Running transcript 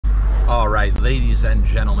All right, ladies and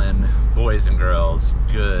gentlemen, boys and girls,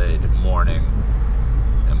 good morning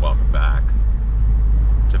and welcome back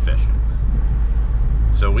to fishing.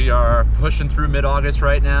 So we are pushing through mid-August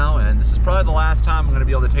right now, and this is probably the last time I'm going to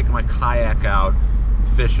be able to take my kayak out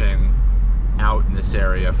fishing out in this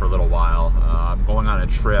area for a little while. I'm going on a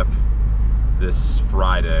trip this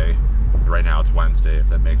Friday. Right now it's Wednesday, if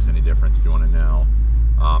that makes any difference, if you want to know.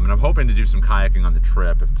 And I'm hoping to do some kayaking on the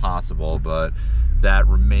trip if possible, but that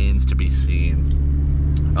remains to be seen.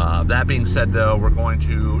 That being said though, we're going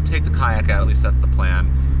to take the kayak out, at least that's the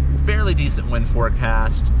plan. Fairly decent wind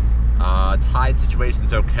forecast. Tide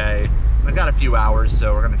situation's okay. I've got a few hours,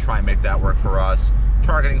 so we're gonna try and make that work for us.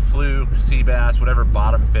 Targeting fluke, sea bass, whatever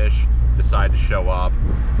bottom fish decide to show up.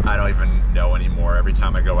 I don't even know anymore. Every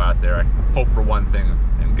time I go out there, I hope for one thing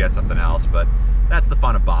and get something else, but that's the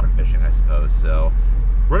fun of bottom fishing, I suppose. So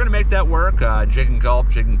we're gonna make that work, jig and gulp,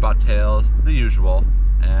 jigging bucktails, the usual,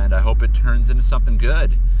 and I hope it turns into something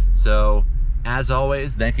good. So, as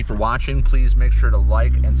always, thank you for watching. Please make sure to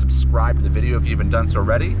like and subscribe to the video if you haven't done so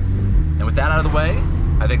already. And with that out of the way,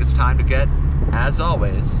 I think it's time to get, as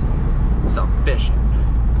always, some fishing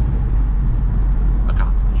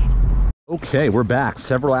accomplished. Okay, we're back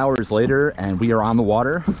several hours later, and we are on the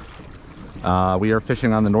water. We are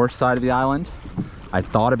fishing on the north side of the island. I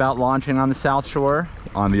thought about launching on the south shore,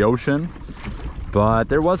 on the ocean, but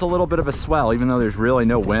there was a little bit of a swell even though there's really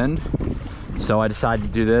no wind. So I decided to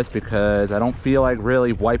do this because I don't feel like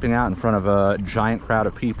really wiping out in front of a giant crowd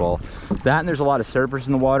of people. That and there's a lot of surfers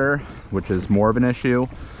in the water, which is more of an issue.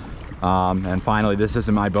 And finally, this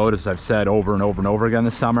isn't my boat, as I've said over and over and over again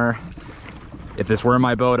this summer. If this were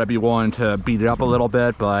my boat, I'd be willing to beat it up a little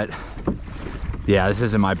bit, but yeah, this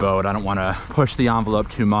isn't my boat. I don't want to push the envelope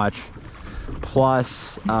too much.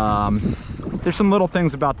 Plus, there's some little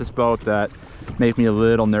things about this boat that make me a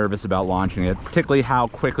little nervous about launching it, particularly how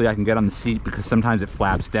quickly I can get on the seat, because sometimes it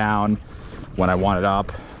flaps down when I want it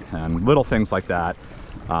up, and little things like that.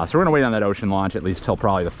 So we're gonna wait on that ocean launch at least till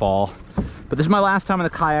probably the fall. But this is my last time in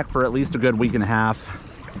the kayak for at least a good week and a half,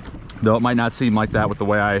 though it might not seem like that with the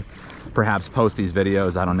way I perhaps post these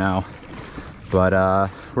videos, I don't know. But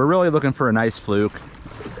we're really looking for a nice fluke.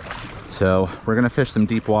 So we're gonna fish some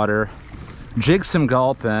deep water, jig some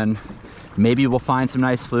gulp, and maybe we'll find some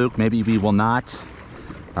nice fluke, maybe we will not.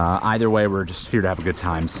 Either way, we're just here to have a good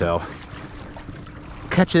time, so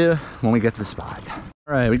catch you when we get to the spot.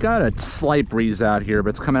 All right, we got a slight breeze out here, but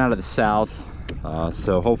it's coming out of the south,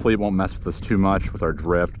 so hopefully it won't mess with us too much with our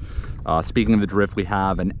drift. Speaking of the drift, we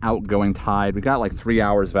have an outgoing tide. We got like 3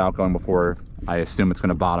 hours of outgoing before I assume it's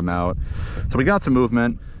gonna bottom out. So we got some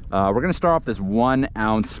movement. We're gonna start off this 1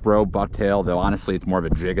 ounce Spro bucktail, though honestly it's more of a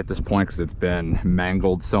jig at this point because it's been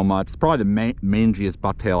mangled so much. It's probably the mangiest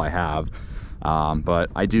bucktail I have, but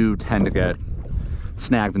I do tend to get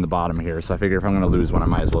snagged in the bottom here, so I figure if I'm gonna lose one, I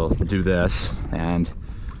might as well do this. And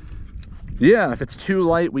yeah, if it's too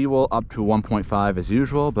light, we will up to 1.5 as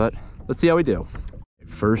usual, but let's see how we do.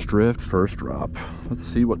 First drift, first drop. Let's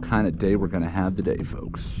see what kind of day we're gonna have today,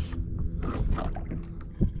 folks.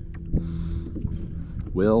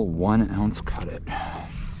 Will 1 ounce cut it?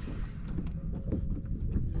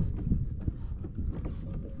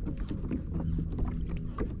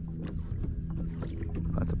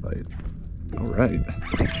 That's a bite. All right.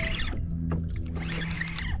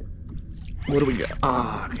 What do we got?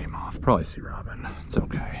 Ah, came off. Probably sea robin. It's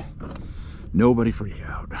okay. Nobody freak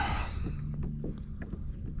out.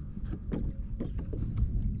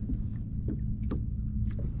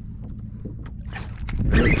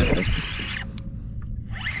 Okay.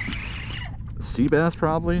 Sea bass,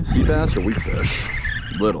 probably. Sea bass or weak fish?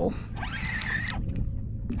 Little.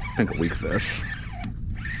 I think a weak fish.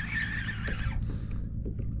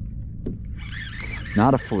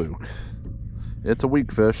 Not a fluke. It's a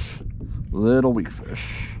weak fish. Little weak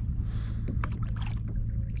fish.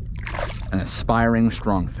 An aspiring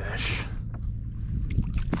strong fish.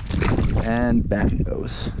 And back it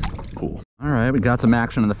goes. Cool. All right, we got some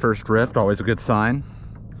action in the first drift. Always a good sign.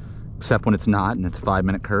 Except when it's not and it's a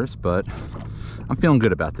 5-minute curse, but I'm feeling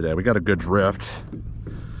good about today. We got a good drift.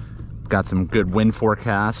 Got some good wind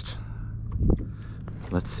forecast.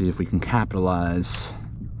 Let's see if we can capitalize.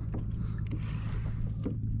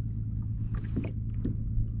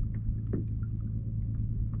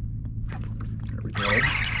 There we go.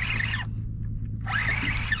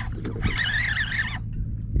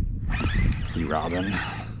 Sea robin.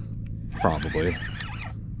 Probably.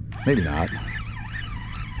 Maybe not.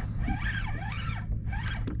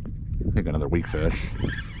 I think another weak fish.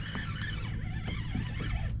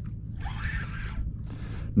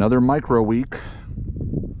 Another micro weak.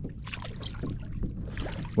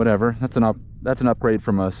 Whatever, that's enough That's an upgrade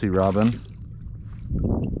from a sea robin.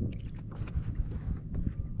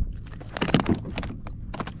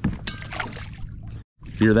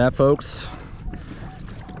 Hear that, folks?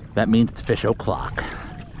 That means it's fish o'clock.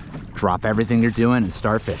 Drop everything you're doing and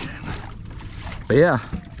start fishing. But yeah,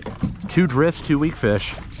 2 drifts, 2 weak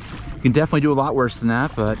fish. You can definitely do a lot worse than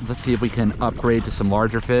that, but let's see if we can upgrade to some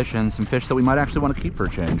larger fish and some fish that we might actually want to keep for a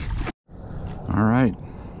change. All right,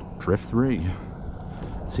 drift 3.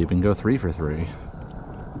 See if we can go 3 for 3.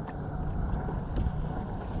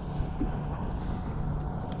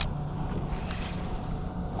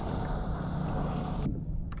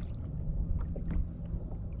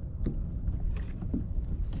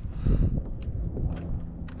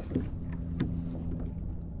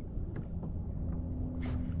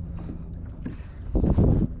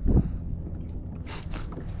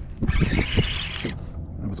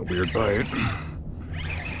 That was a weird bite.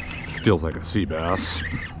 This feels like a sea bass.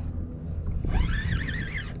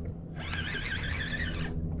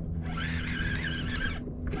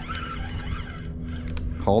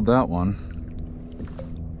 Called that one.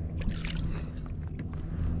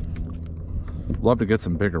 Love to get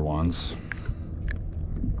some bigger ones.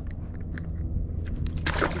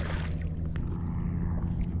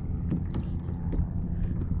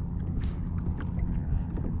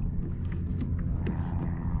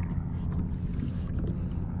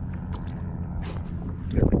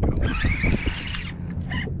 There we go.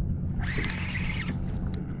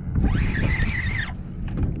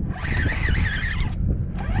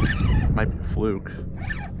 Might be a fluke.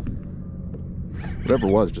 Whatever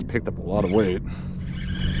it was just picked up a lot of weight.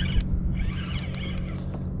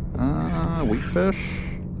 Weak fish.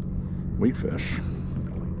 Weak fish.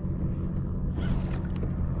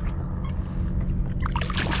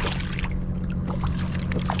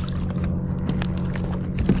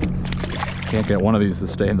 Can't get one of these to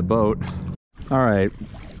stay in the boat. All right,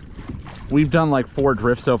 we've done like 4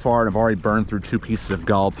 drifts so far, and I've already burned through 2 pieces of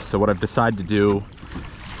gulp. So what I've decided to do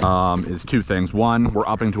is 2 things. One, we're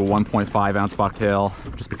upping to a 1.5 ounce bucktail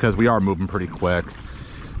just because we are moving pretty quick.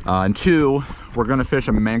 And 2, we're gonna fish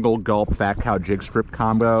a mangled gulp fat cow jig strip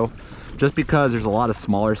combo just because there's a lot of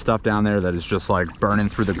smaller stuff down there that is just like burning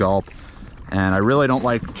through the gulp, and I really don't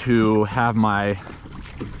like to have my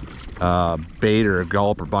bait or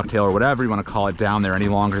gulp or bucktail or whatever you want to call it down there any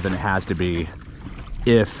longer than it has to be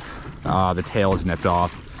if the tail is nipped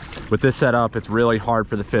off. With this setup, it's really hard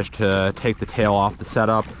for the fish to take the tail off the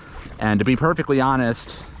setup, and to be perfectly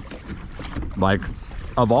honest, like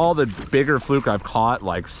of all the bigger fluke I've caught,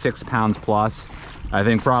 like 6 pounds plus, I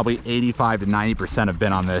think probably 85 to 90% have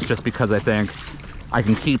been on this, just because I think I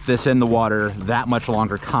can keep this in the water that much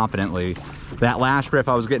longer confidently. That last drift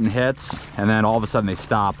I was getting hits, and then all of a sudden they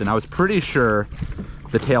stopped, and I was pretty sure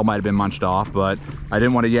the tail might have been munched off, but I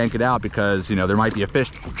didn't want to yank it out because, you know, there might be a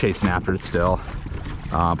fish chasing after it still.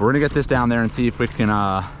 But we're gonna get this down there and see if we can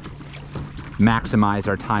maximize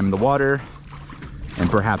our time in the water and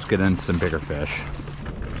perhaps get in some bigger fish.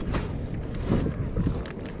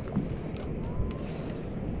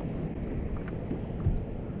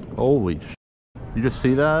 Holy sh! You just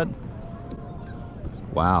see that?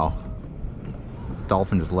 Wow.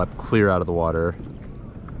 Dolphin just leapt clear out of the water.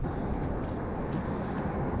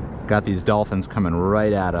 Got these dolphins coming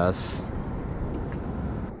right at us.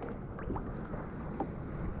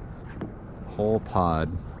 Whole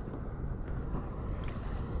pod.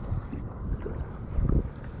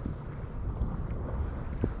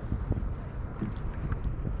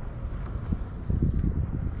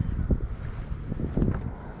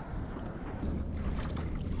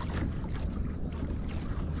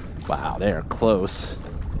 Wow, they are close.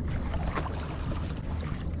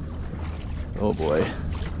 Oh boy.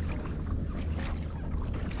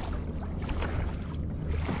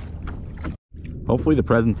 Hopefully the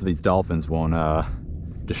presence of these dolphins won't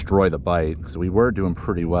destroy the bite, because we were doing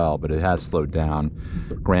pretty well, but it has slowed down.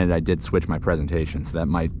 Granted, I did switch my presentation, so that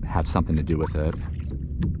might have something to do with it.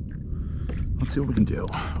 Let's see what we can do.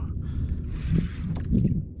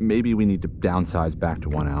 Maybe we need to downsize back to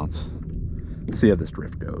 1 ounce. See how this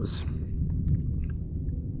drift goes.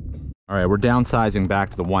 All right, we're downsizing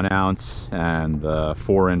back to the 1 ounce and the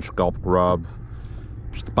 4-inch gulp grub.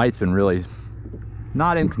 Just the bite's been really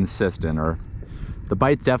not inconsistent, or the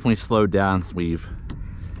bite's definitely slowed down since we've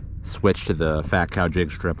switched to the fat cow jig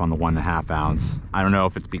strip on the 1.5 ounce. I don't know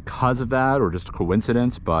if it's because of that or just a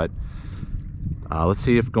coincidence, but let's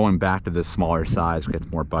see if going back to this smaller size gets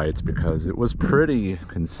more bites, because it was pretty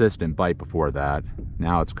consistent bite before that.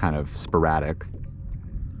 Now it's kind of sporadic.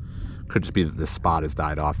 Could just be that this spot has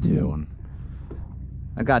died off too. And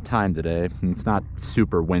I got time today, and it's not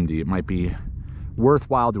super windy. It might be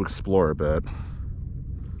worthwhile to explore a bit.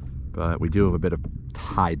 But we do have a bit of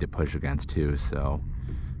tide to push against too, so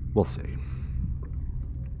we'll see.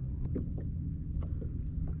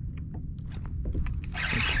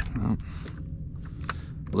 Well,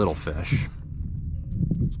 little fish.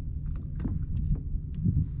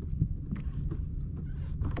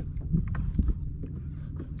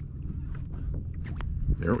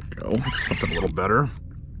 There we go. Something a little better.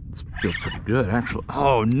 This feels pretty good, actually.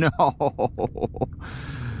 Oh no!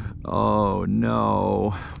 Oh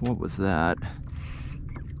no! What was that?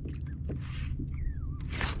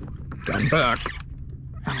 Got him back.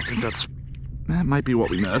 I don't think that might be what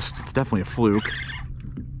we missed. It's definitely a fluke.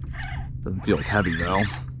 Doesn't feel as heavy though.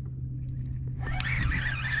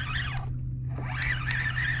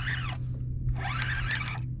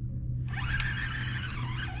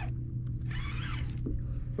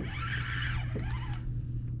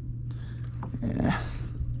 Yeah.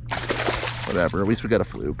 Whatever, at least we got a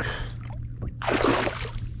fluke.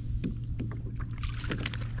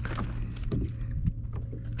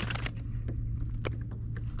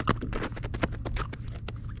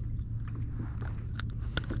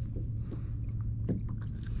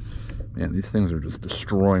 Man, these things are just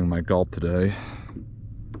destroying my gulp today.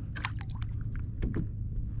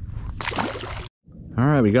 All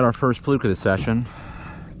right, we got our first fluke of the session.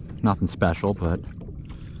 Nothing special, but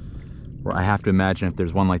I have to imagine if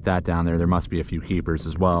there's one like that down there, there must be a few keepers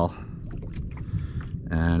as well.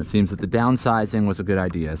 And it seems that the downsizing was a good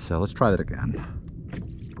idea, so let's try that again.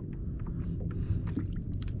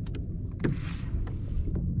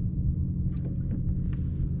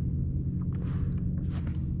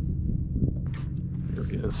 There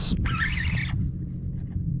he is.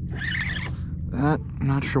 That, I'm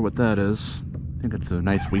not sure what that is. I think it's a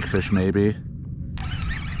nice weak fish maybe.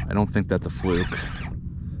 I don't think that's a fluke.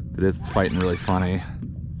 If it is, it's fighting really funny.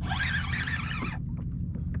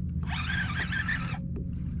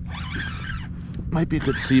 Might be a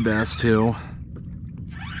good sea bass too.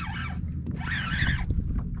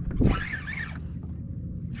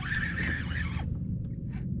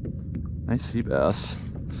 Nice sea bass.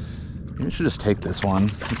 Maybe we should just take this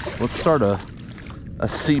one. Let's start a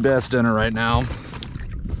sea bass dinner right now.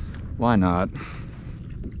 Why not?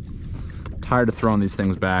 Tired of throwing these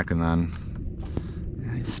things back, and then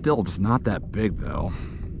it's still just not that big though.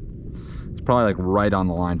 It's probably like right on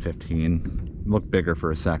the line 15. Looked bigger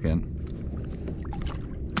for a second.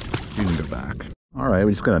 You can go back. All right,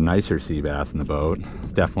 we just got a nicer sea bass in the boat.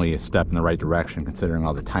 It's definitely a step in the right direction considering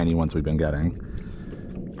all the tiny ones we've been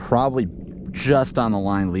getting. Probably just on the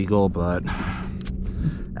line legal, but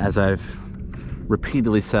as I've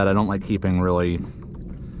repeatedly said, I don't like keeping really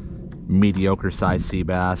mediocre sized sea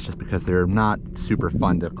bass just because they're not super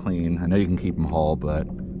fun to clean. I know you can keep them whole,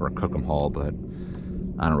 or cook them whole, but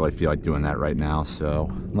I don't really feel like doing that right now. So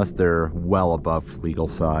unless they're well above legal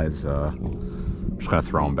size, I'm just gonna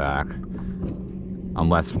throw them back.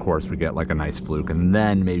 Unless, of course, we get like a nice fluke, and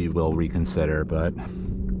then maybe we'll reconsider. But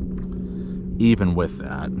even with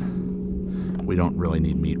that, we don't really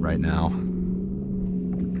need meat right now.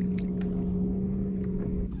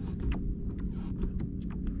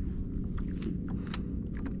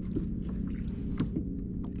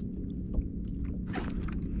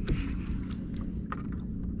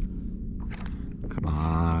 Come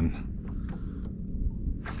on.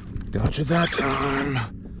 Gotcha that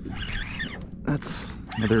time. That's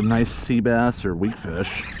another nice sea bass or weak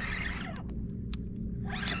fish.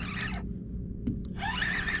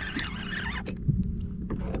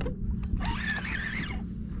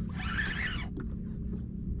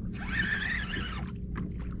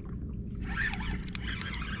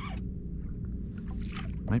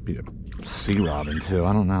 Might be a sea robin too,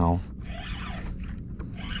 I don't know.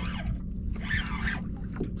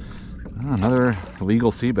 Another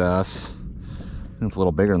legal sea bass. I think it's a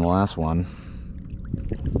little bigger than the last one.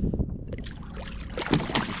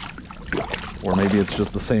 Or maybe it's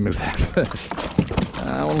just the same exact fish.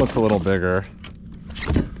 That one looks a little bigger.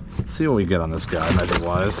 Let's see what we get on this guy,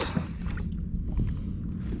 measure-wise.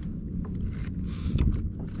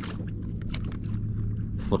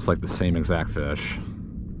 This looks like the same exact fish.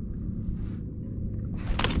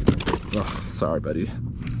 Ugh, sorry, buddy.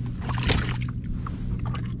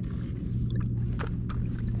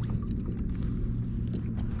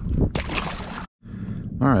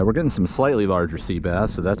 All right, we're getting some slightly larger sea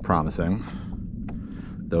bass, so that's promising.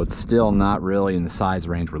 Though it's still not really in the size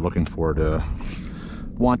range we're looking for to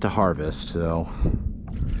want to harvest, so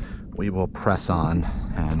we will press on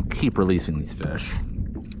and keep releasing these fish.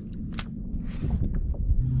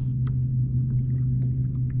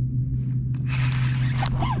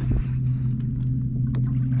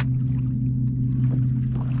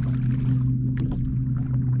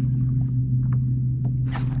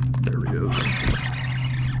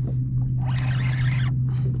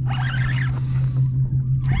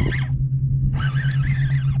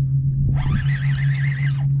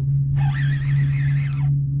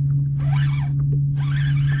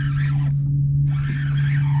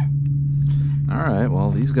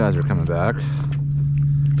 these guys are coming back.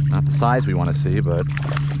 Not the size we want to see, but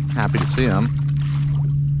happy to see them.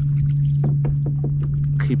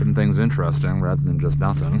 Keeping things interesting rather than just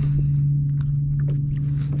nothing.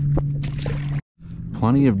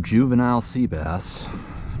 Plenty of juvenile sea bass.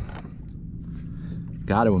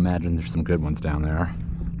 Got to imagine there's some good ones down there.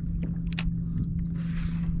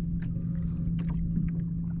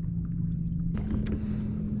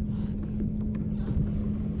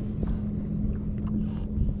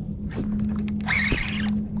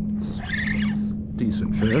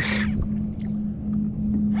 Decent fish.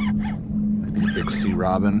 Maybe a big sea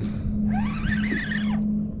robin.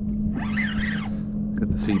 Look at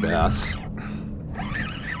the sea bass.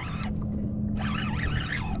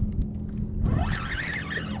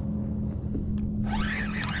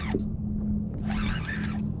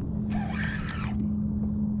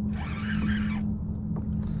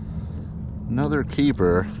 Another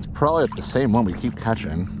keeper. It's probably the same one we keep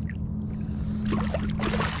catching.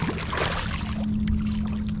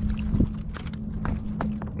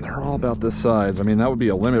 They're all about this size. I mean, that would be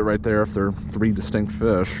a limit right there if they're 3 distinct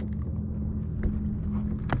fish.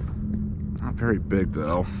 Not very big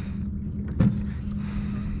though.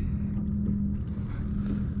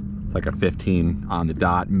 It's like a 15 on the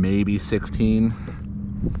dot, maybe 16.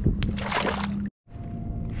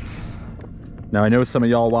 Now I know some of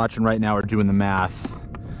y'all watching right now are doing the math.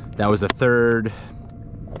 That was a third,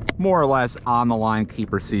 more or less on the line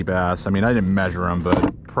keeper sea bass. I mean, I didn't measure them,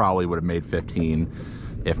 but probably would have made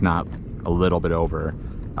 15, if not a little bit over.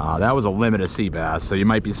 That was a limit of sea bass. So you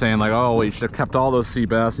might be saying like, oh, well, you should have kept all those sea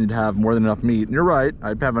bass and you'd have more than enough meat. And you're right,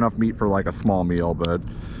 I'd have enough meat for like a small meal, but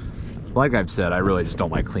like I've said, I really just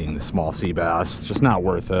don't like cleaning the small sea bass. It's just not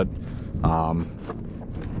worth it.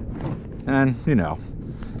 And you know,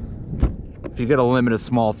 if you get a limit of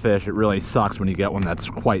small fish, it really sucks when you get one that's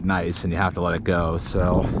quite nice and you have to let it go.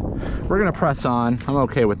 So we're gonna press on. I'm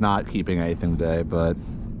okay with not keeping anything today, but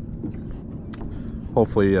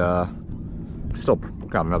hopefully still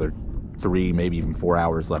got another 3, maybe even 4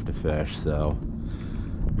 hours left to fish. So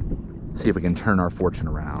see if we can turn our fortune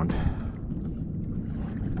around.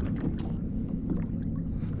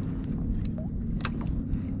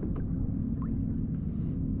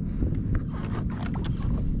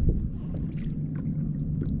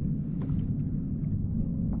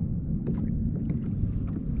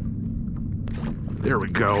 There we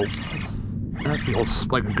go. That feels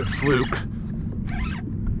like a good fluke.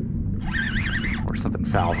 Or something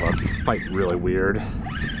foul hooked. It's fighting really weird.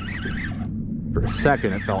 For a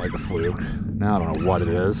second it felt like a fluke. Now I don't know what it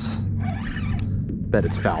is. Bet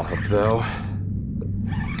it's foul hooked though. I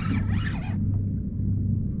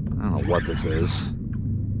don't know what this is.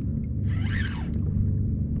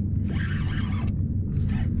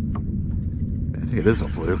 I think it is a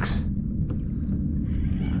fluke.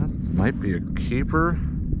 Might be a keeper.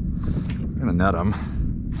 I'm gonna net him.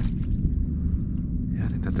 Yeah, I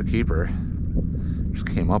think that's a keeper. Just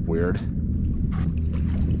came up weird.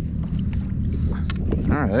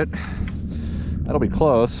 All right, that'll be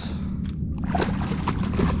close.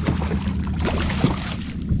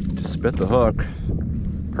 Just spit the hook.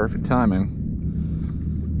 Perfect timing.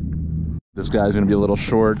 This guy's gonna be a little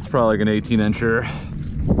short. It's probably like an 18-incher.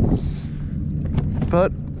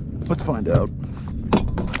 But let's find out.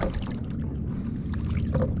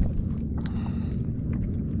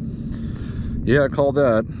 Yeah, I called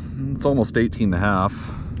that. It's almost 18 and a half.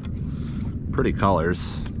 Pretty colors.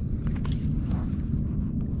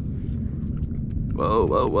 Whoa,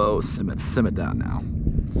 whoa, whoa. Sim it down now.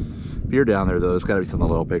 If you're down there, though, there's got to be something a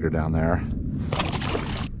little bigger down there.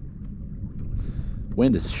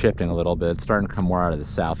 Wind is shifting a little bit. It's starting to come more out of the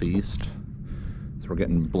southeast. So we're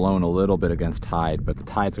getting blown a little bit against tide, but the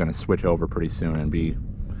tide's going to switch over pretty soon and be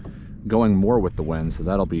going more with the wind, so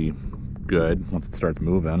that'll be good once it starts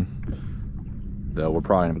moving. Though we're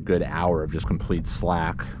probably in a good hour of just complete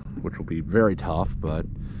slack, which will be very tough, but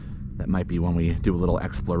that might be when we do a little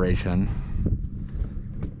exploration,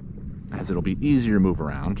 as it'll be easier to move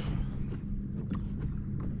around.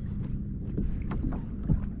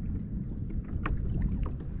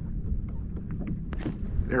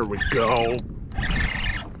 There we go.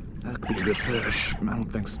 That could be a good fish. I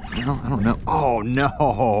don't think so. No, I don't know. Oh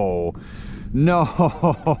no! No!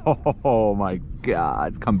 Oh my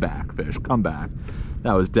God! Come back, fish! Come back!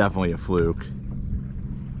 That was definitely a fluke.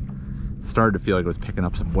 Started to feel like it was picking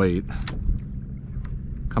up some weight.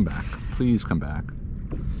 Come back, please come back.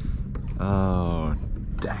 Oh,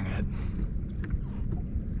 dang it!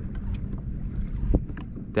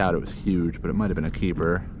 Doubt it was huge, but it might have been a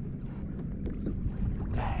keeper.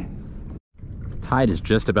 Dang. Tide is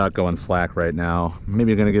just about going slack right now.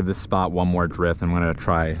 Maybe I'm gonna give this spot one more drift. I'm gonna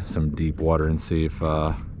try some deep water and see if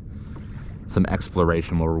some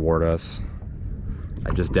exploration will reward us.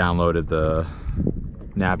 I just downloaded the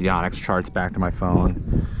Navionics charts back to my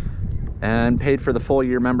phone and paid for the full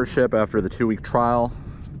year membership after the 2-week trial.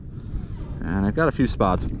 And I've got a few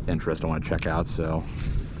spots of interest I want to check out, so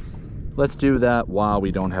let's do that while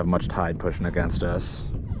we don't have much tide pushing against us.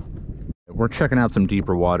 We're checking out some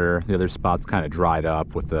deeper water. The other spot's kind of dried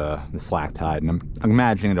up with the slack tide, and I'm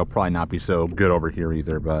imagining it'll probably not be so good over here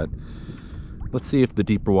either, but let's see if the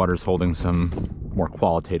deeper water is holding some more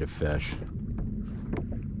qualitative fish.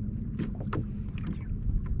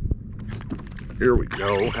 Here we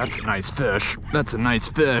go. That's a nice fish. That's a nice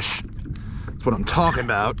fish. That's what I'm talking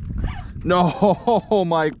about. No, oh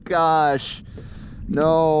my gosh.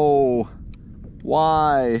 No.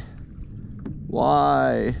 Why?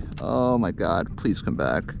 Why? Oh my God, please come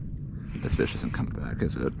back. This fish isn't coming back,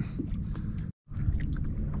 is it?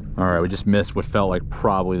 All right, we just missed what felt like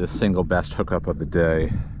probably the single best hookup of the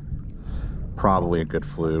day. Probably a good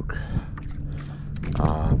fluke.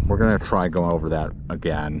 We're gonna try going over that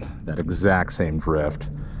again, that exact same drift.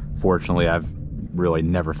 Fortunately, I've really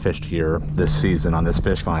never fished here this season on this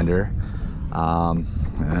fish finder.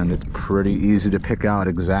 And it's pretty easy to pick out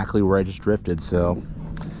exactly where I just drifted, so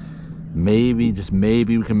maybe, just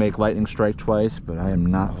maybe, we can make lightning strike twice, but I am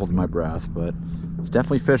not holding my breath. But there's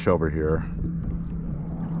definitely fish over here,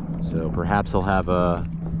 so perhaps I'll have a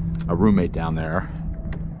roommate down there,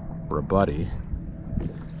 or a buddy.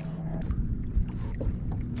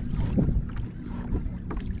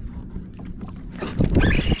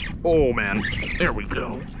 Oh man, there we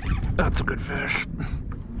go. That's a good fish.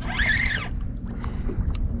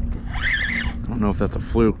 I don't know if that's a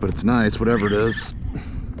fluke, but it's nice, whatever it is.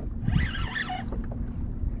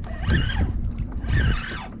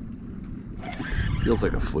 Feels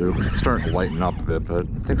like a fluke. It's starting to lighten up a bit, but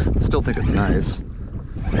I still think it's nice.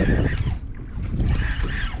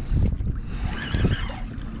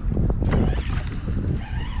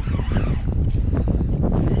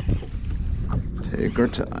 Take our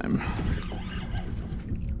time.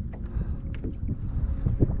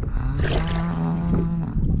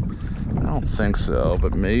 I don't think so,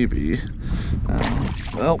 but maybe.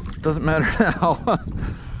 Well, doesn't matter now.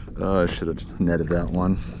 Oh, I should have netted that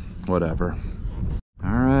one. Whatever.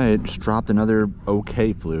 All right, just dropped another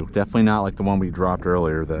okay fluke. Definitely not like the one we dropped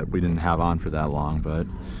earlier that we didn't have on for that long, but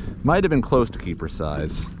might have been close to keeper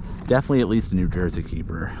size. Definitely at least a New Jersey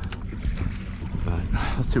keeper. But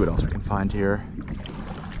let's see what else we can find here.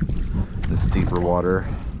 This deeper water.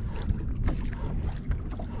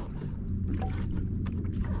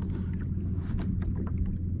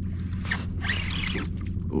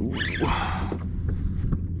 Ooh.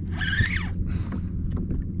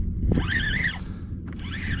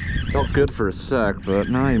 Felt good for a sec, but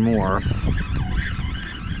not anymore.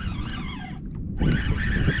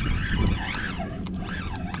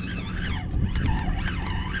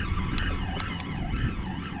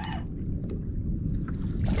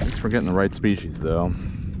 At least we're getting the right species, though.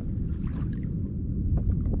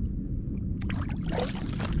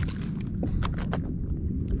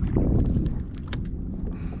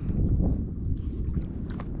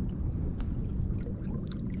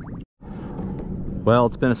 Well,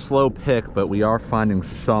 it's been a slow pick, but we are finding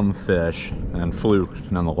some fish, and fluke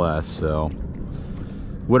nonetheless, so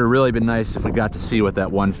would have really been nice if we got to see what that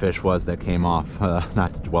one fish was that came off.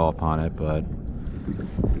 Not to dwell upon it, but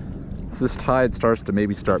so this tide starts to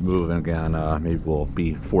maybe start moving again. Maybe we'll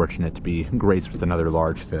be fortunate to be graced with another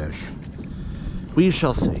large fish. We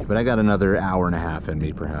shall see, but I got another hour and a half in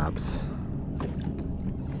me, perhaps.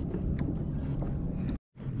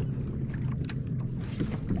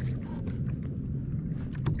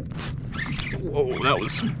 Whoa,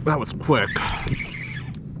 that was quick. I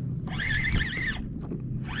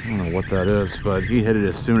don't know what that is, but he hit it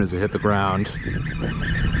as soon as it hit the ground.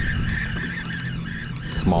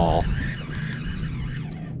 Small.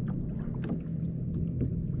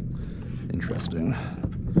 Interesting.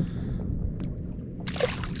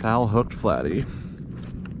 Foul hooked flatty.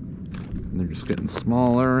 And they're just getting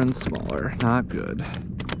smaller and smaller. Not good.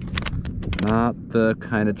 Not the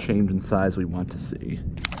kind of change in size we want to see.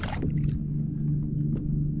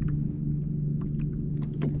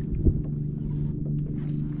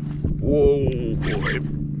 Whoa, boy.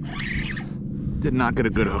 Did not get a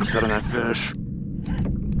good hook set on that fish.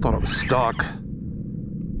 Thought it was stuck.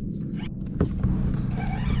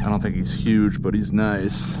 I don't think he's huge, but he's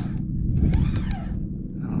nice. I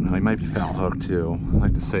don't know, he might be foul hooked too. I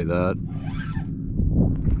like to say that.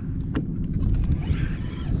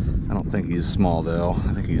 I don't think he's small though.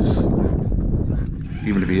 I think he's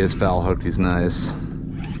Even if he is foul hooked, he's nice.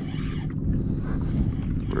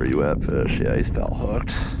 Where are you at, fish? Yeah, he's foul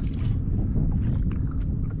hooked.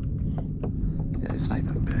 Yeah, he's not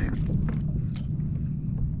even big.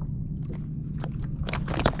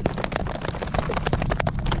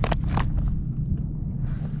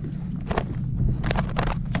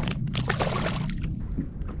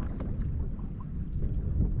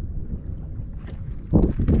 What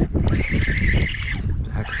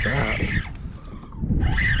the heck's that?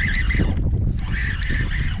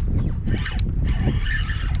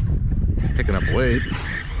 Picking up weight.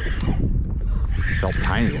 Felt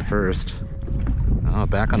tiny at first. Oh,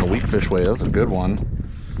 back on the weak fish weight. That was a good one.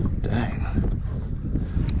 Dang.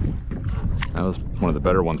 That was one of the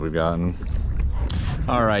better ones we've gotten.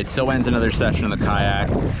 All right, so ends another session in the kayak.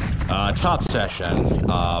 Tough session.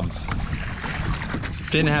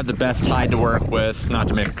 Didn't have the best tide to work with, not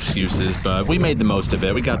to make excuses, but we made the most of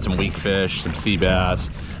it. We got some weak fish, some sea bass.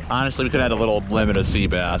 Honestly, we could have had a little limit of sea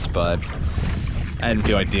bass, but I didn't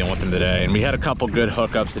feel like dealing with them today. And we had a couple good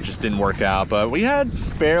hookups that just didn't work out, but we had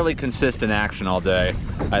fairly consistent action all day.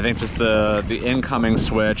 I think just the incoming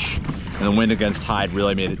switch and the wind against tide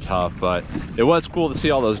really made it tough, but it was cool to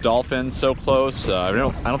see all those dolphins so close. I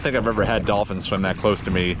don't think I've ever had dolphins swim that close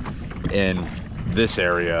to me in this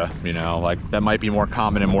area, you know, like that might be more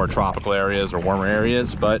common in more tropical areas or warmer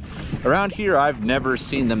areas, but around here I've never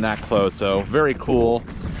seen them that close, so very cool.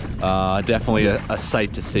 Definitely a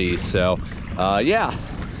sight to see. So yeah,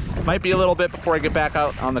 might be a little bit before I get back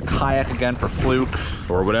out on the kayak again for Fluke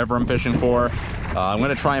or whatever I'm fishing for. I'm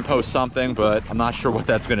going to try and post something, but I'm not sure what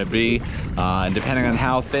that's going to be. And depending on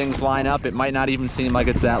how things line up, it might not even seem like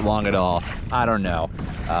it's that long at all. I don't know.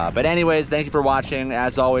 But anyways, thank you for watching.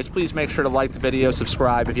 As always, please make sure to like the video,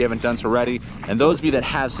 subscribe if you haven't done so already. And those of you that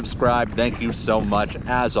have subscribed, thank you so much,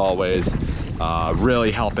 as always.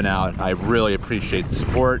 Really helping out. I really appreciate the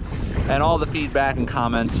support and all the feedback and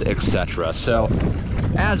comments, etc. So,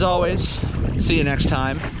 as always, see you next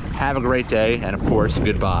time. Have a great day, and of course,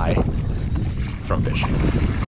 goodbye from fishing.